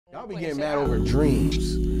Y'all be getting mad over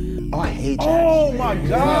dreams. Oh, I hate that. Oh my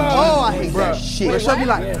god. Oh, I hate that shit. Wait, she'll be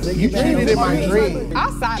like, you cheated in my dream.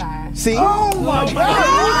 I'll side eye. See? Oh my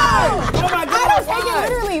god. Oh my god. I don't take it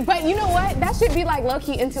literally, but you know what? That should be like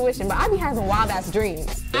low-key intuition, but I be having wild-ass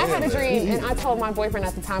dreams. I had a dream, and I told my boyfriend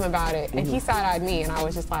at the time about it, and he side-eyed me, and I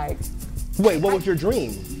was just like... Wait, what was your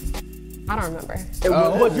dream? I don't remember.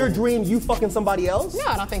 Was your dream you fucking somebody else? No,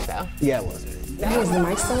 I don't think so. Yeah, it was. That was the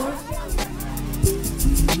mic still on?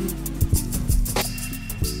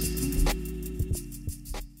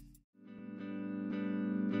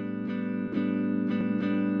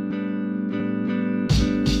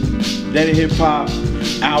 Dead and Hip Hop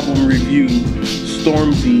album review,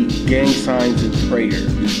 Stormzy, Gang Signs and Prayer.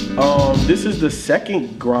 This is the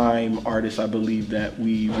second grime artist, I believe, that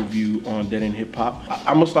we review on Dead and Hip Hop.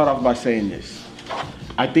 I'm gonna start off by saying this.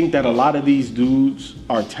 I think that a lot of these dudes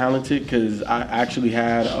are talented because I actually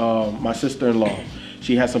had my sister-in-law.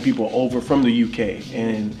 She had some people over from the UK,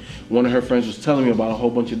 and one of her friends was telling me about a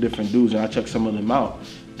whole bunch of different dudes, and I checked some of them out.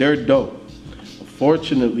 They're dope.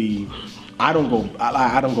 Fortunately, I don't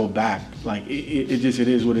go back. Like it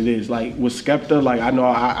is what it is. Like with Skepta, like I know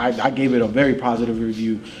I gave it a very positive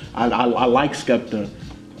review. I like Skepta.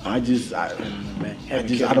 I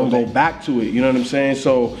don't go back to it. You know what I'm saying?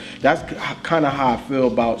 So that's kind of how I feel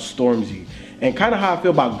about Stormzy, and kind of how I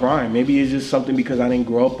feel about grime. Maybe it's just something because I didn't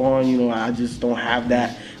grow up on. You know, I just don't have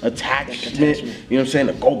that attachment. You know what I'm saying?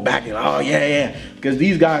 To go back and oh yeah. Because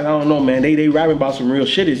these guys, I don't know, man. They rapping about some real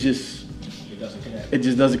shit. It's just. It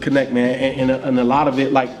just doesn't connect, man. And a lot of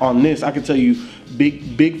it, like on this, I can tell you,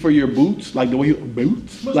 big for your boots, like the way you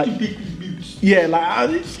boots, Must like be big for your boots. yeah, like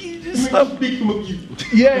this stuff. Big for my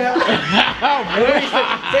boots. Yeah.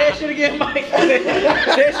 Say that shit again, Mike. Say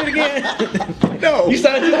that shit again. No. You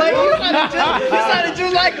sounded just like him. You sounded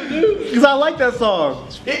just like him, dude. Because I like that song.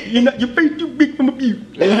 Your face too big for my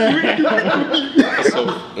boots. That's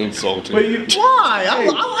so insulting. Why?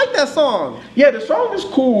 I like that song. Yeah, the song is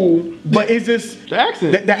cool, but it's just The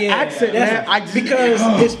accent. that accent, man. I just, Because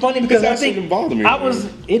it's funny because I think didn't bother me.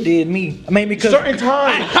 it did me. I mean because certain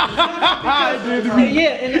times.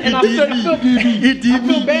 and I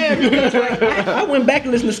feel bad because like I went back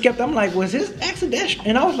and listened to Skepta. I'm like, was his accent that?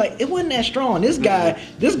 And I was like, it wasn't that strong. This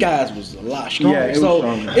guy's was a lot stronger. Yeah, it was so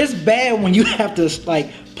stronger. it's bad when you have to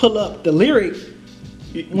like pull up the lyric.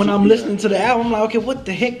 When I'm listening to the album, I'm like, okay, what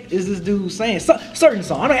the heck is this dude saying? Certain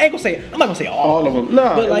song. I ain't gonna say it. I'm not gonna say all of them.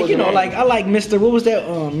 No, but it like you know, wasn't like I like Mr. What was that?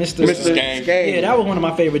 Mr. Skank. Yeah, that was one of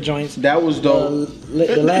my favorite joints. That was dope.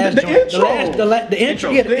 The last the joint, intro. the intro,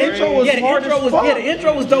 yeah, the intro was hard as fuck. the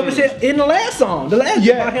intro was dope as shit in the last song. The last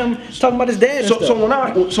Yeah. about him talking about his dad. And stuff.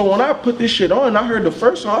 So when I put this shit on, I heard the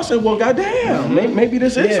first song. I said, well, goddamn, maybe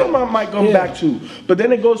this is something I might come back to. But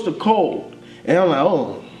then it goes to Cold, and I'm like,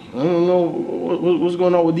 oh. I don't know what's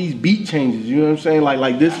going on with these beat changes. You know what I'm saying?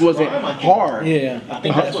 Like this wasn't hard. Yeah, I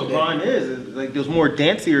think that's what grime is like there's more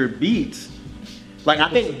dancier beats. Like I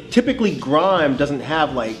think typically grime doesn't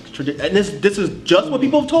have like and this is just what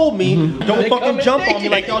people have told me. Don't fucking jump on me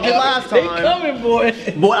like y'all did last time. They coming, boy.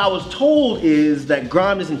 What I was told is that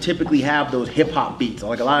grime doesn't typically have those hip hop beats.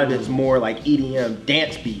 Like a lot of it's more like EDM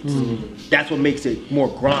dance beats. That's what makes it more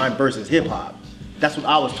grime versus hip hop. That's what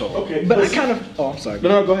I was told. Okay, But I kind of. Oh, I'm sorry.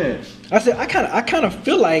 No, go ahead. I said I kind of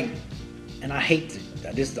feel like, and I hate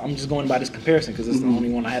this. I'm just going by this comparison because it's the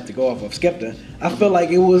only one I have to go off of. Skepta. I feel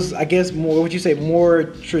like it was, I guess, more. What would you say? More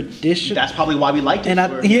traditional. That's probably why we liked it. And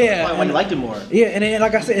That's probably why we liked it more. Yeah, and then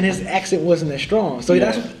like I said, and his accent wasn't as strong. So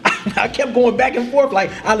that's what, I kept going back and forth.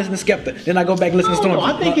 Like I listen to Skepta, then I go back and listen to Stormzy. No,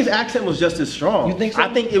 I think his accent was just as strong. You think so?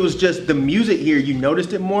 I think it was just the music here. You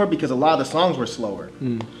noticed it more because a lot of the songs were slower.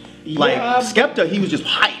 Like Skepta, he was just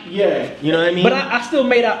hype. Yeah. You know what I mean? But I still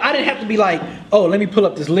made out. I didn't have to be like, oh, let me pull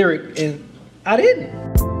up this lyric, and I didn't.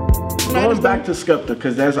 Going back to Skepta,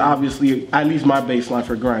 because that's obviously at least my baseline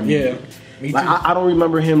for grime. Yeah, me too. Like I don't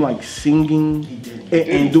remember him like singing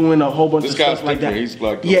and doing a whole bunch This of guy's stuff like that. different. He's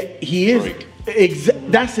like yeah, he is. Drake.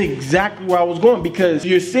 That's exactly where I was going because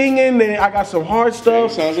you're singing, and I got some hard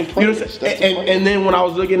stuff. Gang Signs and You know what I'm Prayers. saying? That's the point. And then when I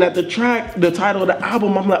was looking at the track, the title of the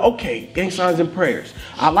album, I'm like, okay, Gang Signs and Prayers.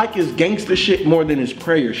 I like his gangster shit more than his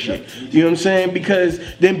prayer shit. You know what I'm saying? Because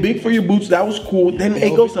then Big for Your Boots, that was cool. Then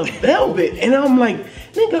it goes to Velvet, and I'm like,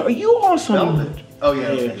 nigga, are you on some? Velvet. Oh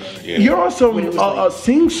yeah. You're on some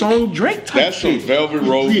sing-song Drake type That's some shit. Velvet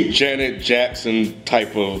Rope, Janet Jackson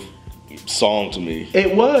type of song to me.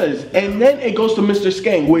 It was, and then it goes to Mr.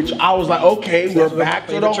 Skang, which I was like, okay, we're back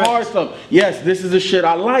to the hard stuff. Yes, this is the shit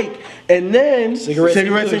I like. And then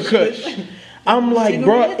Cigarettes and Kush. I'm like,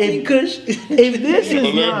 bro, if this is Never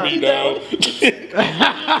let not, me down.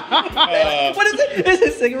 What is it? Is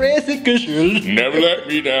it cigarettes and kush? Never let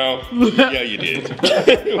me down. Yeah, you did.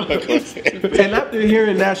 and after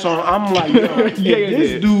hearing that song, I'm like, yo, if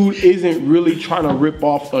this dude isn't really trying to rip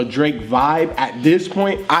off a Drake vibe at this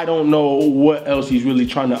point, I don't know what else he's really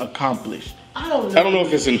trying to accomplish. I don't know. I don't know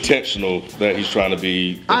if it's intentional that he's trying to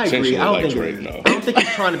be I agree. I intentional don't like think Drake. it is. No. I don't think he's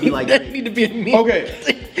trying to be like Drake. Need to be a meme.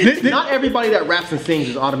 Okay. Not everybody that raps and sings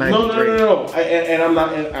is automatically Drake. No. And I'm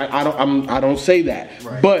not. And I don't say that.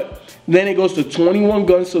 Right. But then it goes to 21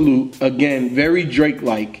 Gun Salute again, very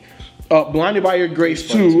Drake-like. Blinded by Your Grace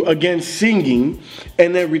 2, again singing,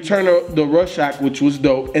 and then Return of the Rush Act, which was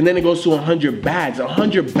dope, and then it goes to 100 Bags.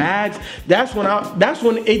 100 Bags. That's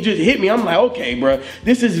when it just hit me. I'm like, okay, bro,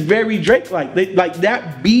 this is very Drake-like. Like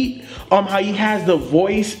that beat, how he has the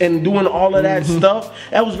voice and doing all of that stuff.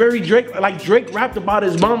 That was very Drake. Like Drake rapped about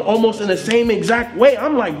his mom almost in the same exact way.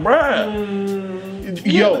 I'm like, bruh,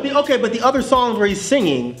 yo. But the other songs where he's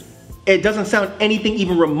singing, it doesn't sound anything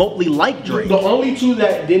even remotely like Drake. The only two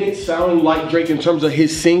that didn't sound like Drake in terms of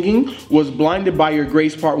his singing was Blinded by Your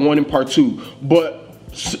Grace Part 1 and Part 2. But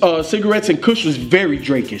Cigarettes and Kush was very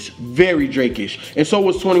Drake-ish. And so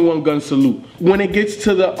was 21 Gun Salute. When it gets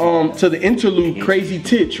to the interlude, Crazy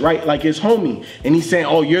Titch, right? Like his homie. And he's saying,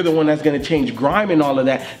 oh, you're the one that's gonna change grime and all of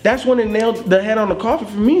that. That's when it nailed the head on the coffin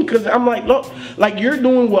for me. Cause I'm like, look, like you're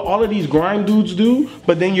doing what all of these grime dudes do,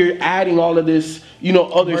 but then you're adding all of this,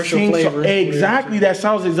 other Commercial things. flavor. Exactly, that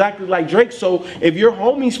sounds exactly like Drake. So if your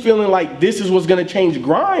homie's feeling like this is what's gonna change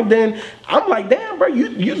grime, then I'm like, damn, bro,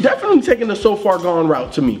 you definitely taking the So Far Gone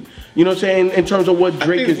route to me. You know what I'm saying? In terms of what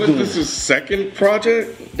Drake is doing. This is his second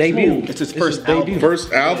project? Debut. It's his first album.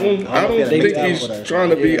 First album? I don't think he's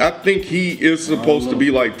trying to be. I think he is supposed to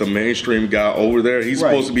be like the mainstream guy over there. He's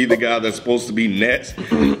supposed to be the guy that's supposed to be next.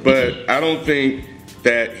 But I don't think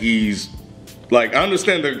that he's like, I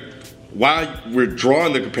understand why we're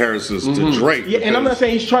drawing the comparisons to Drake. Yeah, and I'm not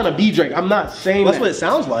saying he's trying to be Drake. I'm not saying That's that. what it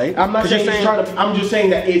sounds like. I'm not saying he's trying to. I'm just saying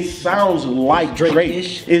that it sounds like Drake.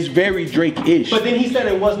 Drake-ish. It's very Drake-ish. But then he said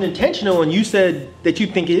it wasn't intentional, and you said that you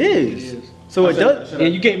think it is. So it does. Yeah,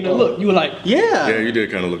 you gave him the look. You were like, Yeah. Yeah, you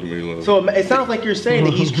did kind of look at me a little. So it sounds like you're saying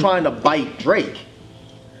that he's trying to bite Drake.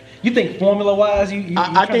 you think formula-wise, you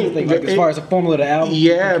I trying to think like, as far as the formula of the album?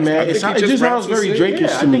 yeah, man. think It he just just raps sounds and very sings. Drake-ish Yeah,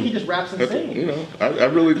 to I think he me. just raps and sings. I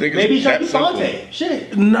really think Maybe he's it's trying to that be simple. Fonte.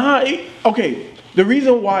 Shit. Nah, okay. The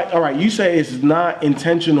reason why, all right, you say it's not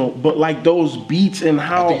intentional, but like those beats and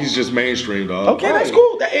how. I think he's just mainstream, dog. Okay, that's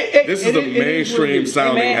cool. This is a mainstream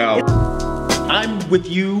sounding Hey, man. album. I'm with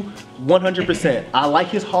you 100%. I like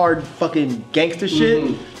his hard fucking gangster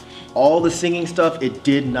shit. All the singing stuff, it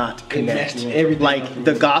did not connect. matched everything. Like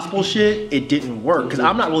the gospel shit, it didn't work. Because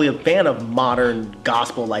I'm not really a fan of modern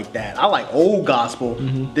gospel like that. I like old gospel.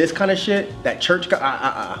 This kind of shit, that church,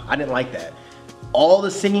 I didn't like that. All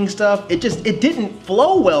the singing stuff, it didn't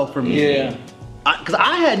flow well for me. Yeah. Because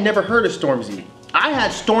I had never heard of Stormzy. I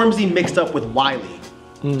had Stormzy mixed up with Wiley.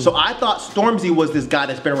 So I thought Stormzy was this guy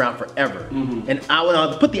that's been around forever. And when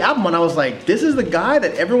I put the album on, I was like, this is the guy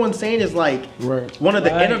that everyone's saying is like one of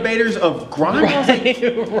the innovators of grime. I was like,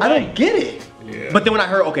 I don't get it. Yeah. But then when I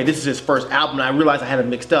heard, okay, this is his first album, and I realized I had it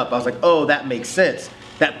mixed up, I was like, oh, that makes sense.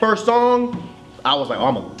 That first song, I was like, oh,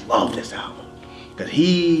 I'm gonna love this album. Because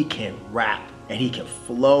he can rap, and he can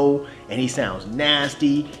flow, and he sounds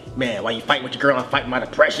nasty. Man, while you fighting with your girl, I'm fighting my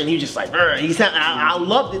depression. He was just like, I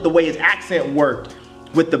loved it, the way his accent worked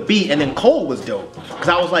with the beat. And then Cole was dope. Because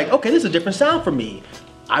I was like, okay, this is a different sound for me.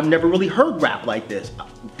 I've never really heard rap like this.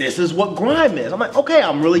 This is what grime is. I'm like, okay,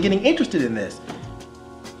 I'm really getting interested in this.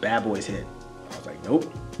 Bad Boys hit. I was like,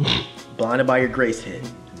 nope. Blinded by Your Grace hit.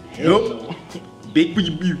 Nope. Big for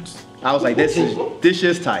Your Buttes. I was like, this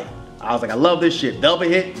shit's tight. I was like, I love this shit. Velvet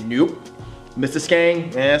hit. Nope. Mr.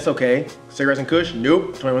 Skang, it's okay. Cigarettes and Kush,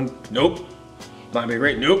 nope. 21, nope. Blinded by Your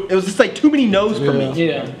Grace, nope. It was just like too many no's for me.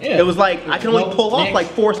 Yeah. It was like, I can only pull off like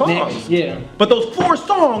 4 songs. Yeah. But those 4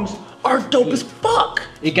 songs are dope as fuck.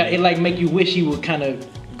 It like make you wish he would kind of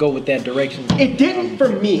go with that direction. It didn't for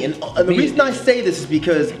me, and the reason I say this is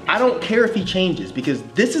because I don't care if he changes, because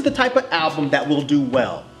this is the type of album that will do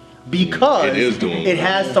well. Because It is doing it well.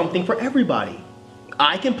 has something for everybody.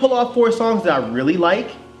 I can pull off 4 songs that I really like.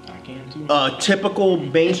 I can too. A typical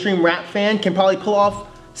mainstream rap fan can probably pull off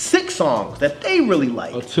 6 songs that they really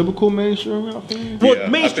like. A typical mainstream rap fan? Well, Yeah,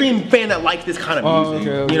 mainstream fan that likes this kind of music.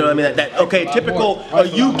 okay. You know what I mean? Okay, typical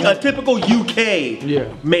a typical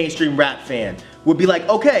UK mainstream rap fan would be like,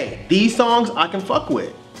 okay, these songs I can fuck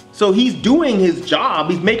with. So he's doing his job.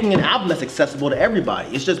 He's making an album that's accessible to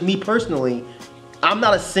everybody. It's just me personally, I'm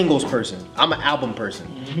not a singles person. I'm an album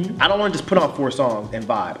person. I don't want to just put on 4 songs and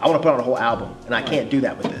vibe. I want to put on a whole album, and I can't do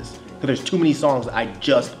that with this. Because there's too many songs that I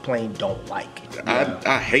just plain don't like.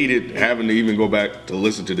 I hated having to even go back to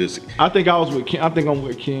listen to this. I think I was with Ken. I think I'm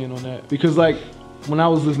with Ken on that. Because like, when I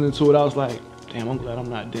was listening to it, I was like, damn, I'm glad I'm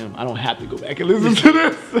not them. I don't have to go back and listen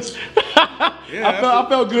to this. I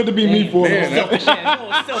felt good to be me for a moment.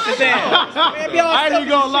 I ain't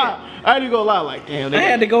even gonna lie. Like, damn. I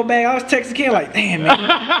had to go back. I was texting Ken like, damn, man.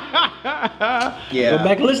 Yeah. Go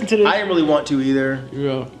back and listen to this. I didn't really want to either.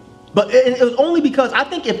 Yeah. But it was only because I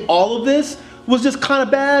think if all of this was just kind of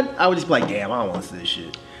bad, I would just be like, damn, I don't want to listen to this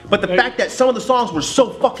shit. But the fact that some of the songs were so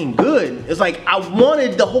fucking good, it's like I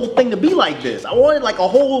wanted the whole thing to be like this. I wanted like a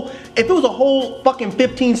whole, if it was a whole fucking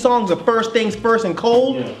 15 songs of First Things First and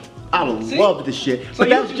Cold, I would love this shit. So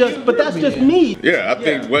that's just me. Yeah, I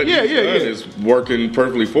think what he's done is working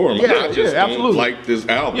perfectly for him. Yeah, I just don't like this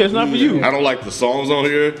album. Yeah, it's not for you. I don't like the songs on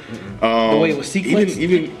here. The way it was sequenced.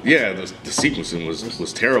 Even the sequencing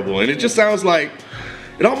was terrible, and it just sounds like,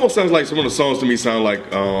 it almost sounds like some of the songs to me sound like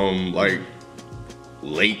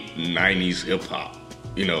late 90s hip hop.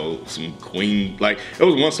 You know, some Queen, like there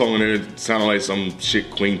was one song in there that sounded like some shit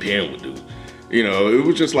Queen Pen would do. You know, it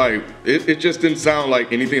was just like, it just didn't sound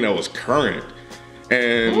like anything that was current.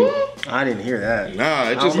 And I didn't hear that. Nah,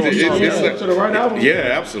 it just, it's like, to the right album.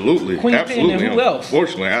 yeah, absolutely. Queen Pen absolutely. and who else?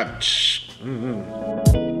 Unfortunately,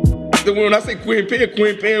 when I say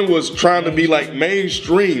Queen Pen was trying to be like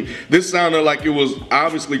mainstream. This sounded like it was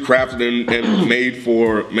obviously crafted and made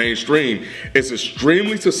for mainstream. It's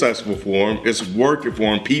extremely successful for him. It's working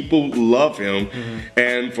for him. People love him.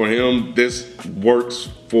 And for him, this works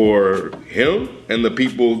for him and the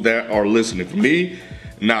people that are listening. For me,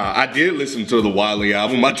 nah, I did listen to the Wiley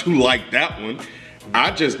album. I do like that one.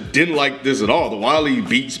 I just didn't like this at all. The Wiley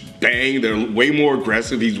beats bang. They're way more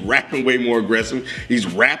aggressive. He's rapping way more aggressive. He's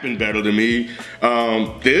rapping better than me.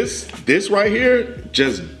 This right here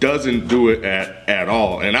just doesn't do it at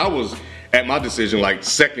all. And I was at my decision like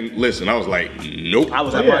second listen. I was like, nope. I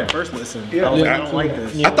was at my first listen. I was like, I don't like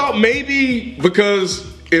this. I thought maybe because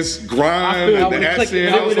it's grime and the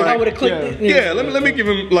accent. I would have clicked it. Yeah, let me give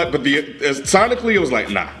him like, but sonically it was like,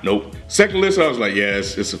 nah, nope. Second listen, I was like, yeah,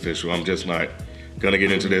 it's official. I'm just not gonna get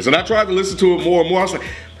into this. And I tried to listen to it more and more. I was like,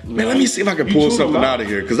 man, let me see if I can pull something out of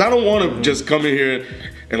here, because I don't want to just come in here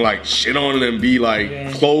and like shit on it and be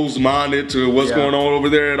like closed-minded to what's going on over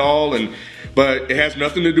there at all. But it has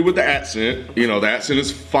nothing to do with the accent. You know, the accent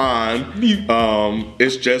is fine.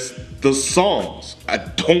 It's just the songs. I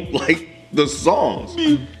don't like the songs.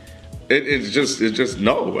 It's just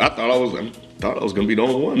no. I thought I was gonna be the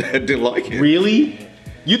only one that didn't like it. Really?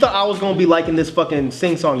 You thought I was gonna be liking this fucking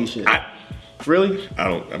sing-songy shit? Really? I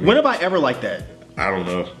mean, when have I ever liked that? I don't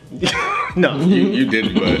know. No. You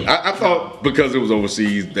didn't, but I thought because it was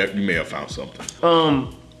overseas that you may have found something.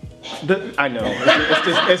 I know.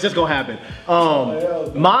 It's just gonna happen.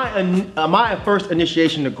 My first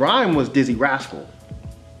initiation to grime was Dizzy Rascal.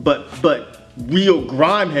 But real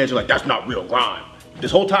grime heads are like, that's not real grime.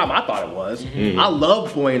 This whole time I thought it was. I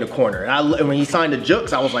loved Boy in the Corner. And when he signed to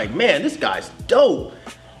Jux, I was like, man, this guy's dope.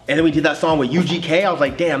 And then we did that song with UGK. I was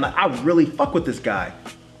like, damn, I really fuck with this guy.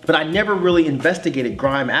 But I never really investigated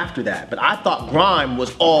grime after that. But I thought grime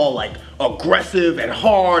was all like aggressive and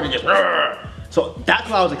hard and just so that's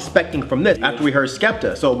what I was expecting from this after we heard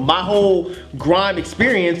Skepta. So my whole grime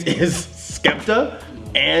experience is Skepta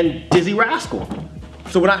and Dizzy Rascal.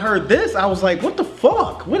 So when I heard this, I was like, what the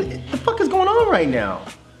fuck? What the fuck is going on right now?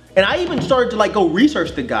 And I even started to like go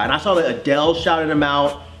research the guy, and I saw that Adele shouted him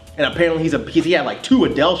out. And apparently he had like 2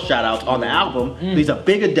 Adele shout outs on the album. He's a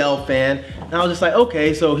big Adele fan. And I was just like,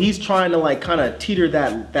 okay, so he's trying to like kind of teeter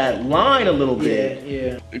that line a little bit.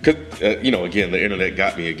 Yeah. Because, again, the internet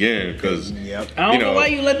got me again. Because, I don't know why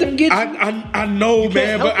you let them get you. I know,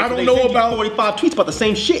 man, but I don't know about 45 tweets about the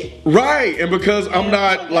same shit. Right, and because I'm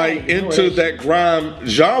not like into that grime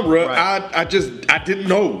genre, I didn't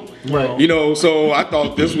know. Right. You know, so I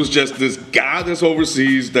thought this was just this guy that's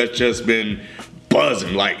overseas that's just been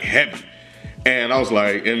buzzing like heavy. And I was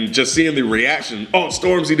like, and just seeing the reaction,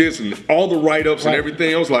 Stormzy this and all the write-ups and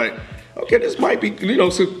everything, I was like, okay, this might be,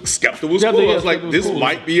 so Skepta was cool. I was like, this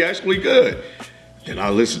might be actually good. Then I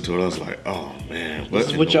listened to it, I was like, oh man,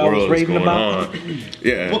 what y'all was raving about?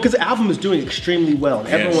 Yeah. Well, because the album is doing extremely well. And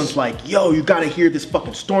everyone's like, yo, you gotta hear this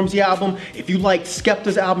fucking Stormzy album. If you like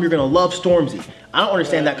Skepta's album, you're gonna love Stormzy. I don't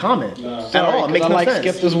understand that comment at all. It makes no sense.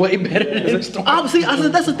 Skepta's way better than Stormzy. Obviously,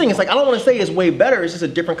 that's the thing. It's like, I don't want to say it's way better. It's just a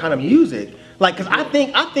different kind of music. Like, cause I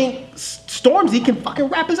think Stormzy can fucking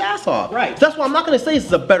rap his ass off. Right. So that's why I'm not gonna say this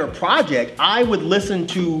is a better project. I would listen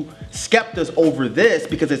to Skepta's over this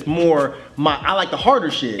because it's more I like the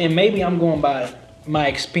harder shit. And maybe I'm going by my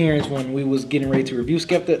experience when we was getting ready to review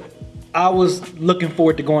Skepta. I was looking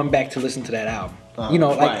forward to going back to listen to that album. You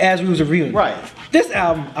know, like as we was reviewing. Right. This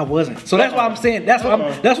album, I wasn't. So that's why I'm saying. That's why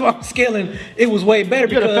I'm scaling. It was way better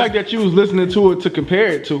because the fact that you was listening to it to compare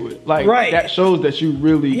it to it, like that shows that you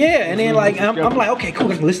really. Yeah, and then like I'm like, okay, cool.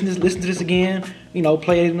 Listen to this again. You know,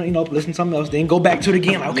 play it. You know, listen to something else. Then go back to it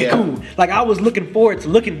again. Like, okay, cool. Like I was looking forward to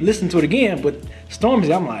listen to it again, but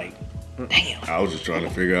Stormzy, I'm like, damn. I was just trying to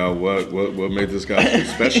figure out what made this guy so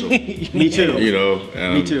special. Me too. You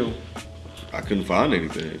know. Me too. I couldn't find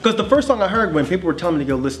anything. Because the first song I heard when people were telling me to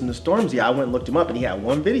go listen to Stormzy, I went and looked him up and he had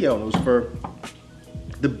one video and it was for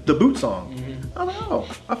the boot song. I don't know.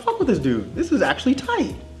 I fuck with this dude. This is actually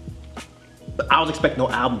tight. But I was expecting no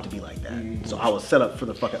album to be like that. So I was set up for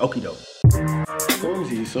the fucking okie doke.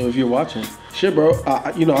 Stormzy, so if you're watching, shit, bro,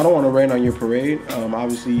 you know, I don't want to rain on your parade.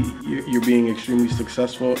 Obviously, you're being extremely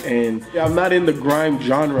successful, and I'm not in the grime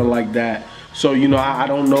genre like that. So, you know, I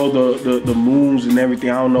don't know the moves and everything.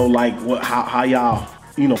 I don't know, like, how y'all,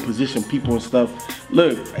 you know, position people and stuff.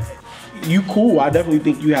 Look, you cool. I definitely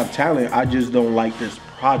think you have talent. I just don't like this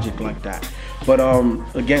project like that. But,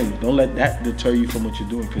 again, don't let that deter you from what you're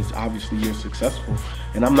doing, because obviously you're successful.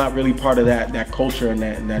 And I'm not really part of that culture and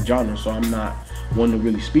that genre, so I'm not one to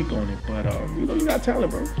really speak on it. But, you know, you got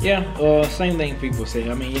talent, bro. Yeah, same thing people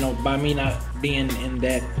say. I mean, you know, by me not being in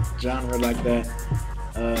that genre like that,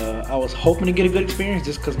 I was hoping to get a good experience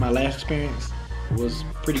just because my last experience was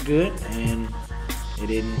pretty good and it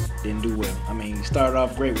didn't do well. I mean, it started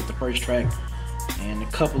off great with the first track and a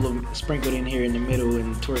couple of sprinkled in here in the middle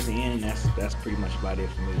and towards the end, and that's pretty much about it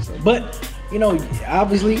for me. So, but you know,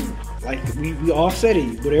 obviously, like we all said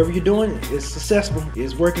it, whatever you're doing is successful,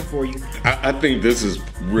 it's working for you. I think this is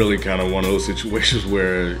really kind of one of those situations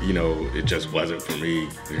where, you know, it just wasn't for me.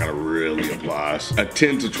 It kind of really applies. I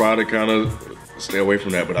tend to try to kind of stay away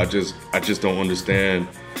from that, but I just don't understand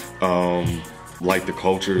like the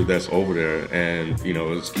culture that's over there. And, you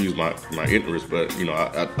know, excuse my ignorance, but, you know,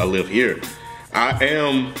 I live here. I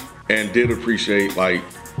am and did appreciate like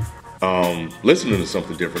listening to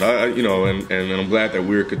something different. You know, and I'm glad that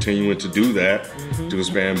we're continuing to do that, to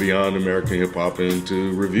expand beyond American hip hop and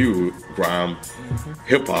to review grime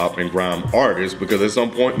hip hop and grime artists, because at some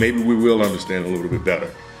point maybe we will understand a little bit better.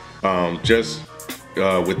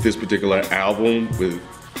 With this particular album, with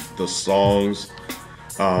the songs,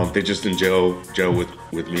 they just didn't gel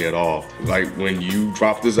with me at all. Like when you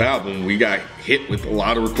dropped this album, we got hit with a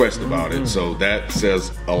lot of requests about it, so that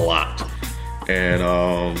says a lot. And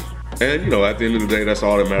you know, at the end of the day, that's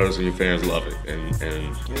all that matters, and your fans love it.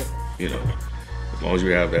 And you know, as long as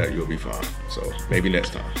you have that, you'll be fine. So maybe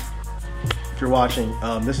next time. If you're watching,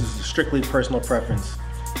 this is strictly personal preference.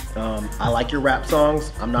 I like your rap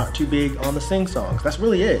songs. I'm not too big on the sing songs. That's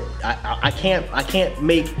really it. I can't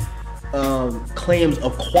make claims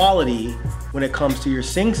of quality when it comes to your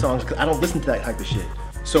sing songs because I don't listen to that type of shit.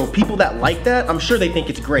 So people that like that, I'm sure they think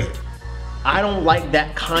it's great. I don't like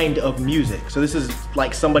that kind of music. So this is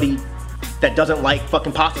like somebody that doesn't like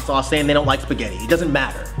fucking pasta sauce saying they don't like spaghetti. It doesn't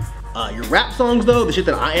matter. Your rap songs though, the shit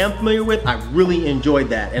that I am familiar with, I really enjoyed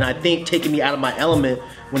that. And I think taking me out of my element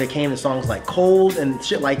when it came to songs like Cold and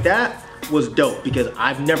shit like that was dope, because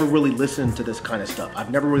I've never really listened to this kind of stuff. I've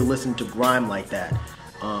never really listened to grime like that.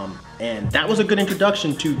 And that was a good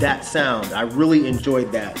introduction to that sound. I really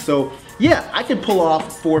enjoyed that. So yeah, I could pull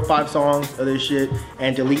off 4 or 5 songs of this shit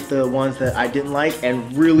and delete the ones that I didn't like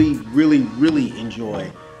and really, really, really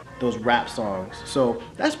enjoy those rap songs. So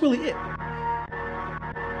that's really it.